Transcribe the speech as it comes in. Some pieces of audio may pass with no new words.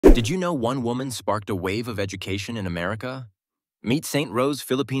Did you know one woman sparked a wave of education in America? Meet Saint Rose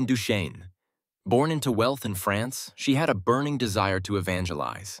Philippine Duchesne. Born into wealth in France, she had a burning desire to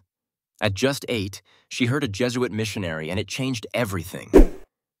evangelize. At just 8, she heard a Jesuit missionary and it changed everything.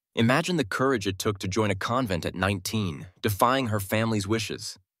 Imagine the courage it took to join a convent at 19, defying her family's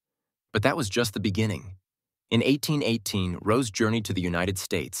wishes. But that was just the beginning. In 1818, Rose journeyed to the United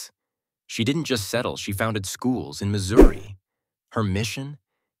States. She didn't just settle, she founded schools in Missouri. Her mission?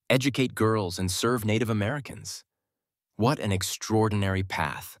 Educate girls and serve Native Americans. What an extraordinary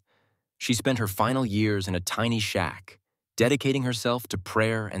path. She spent her final years in a tiny shack, dedicating herself to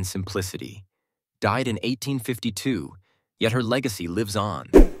prayer and simplicity. Died in 1852, yet her legacy lives on.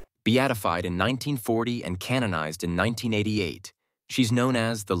 Beatified in 1940 and canonized in 1988, she's known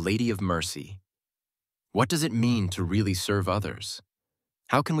as the Lady of Mercy. What does it mean to really serve others?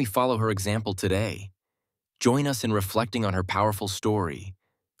 How can we follow her example today? Join us in reflecting on her powerful story,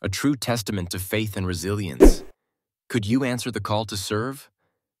 a true testament to faith and resilience. Could you answer the call to serve?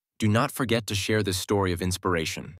 Do not forget to share this story of inspiration.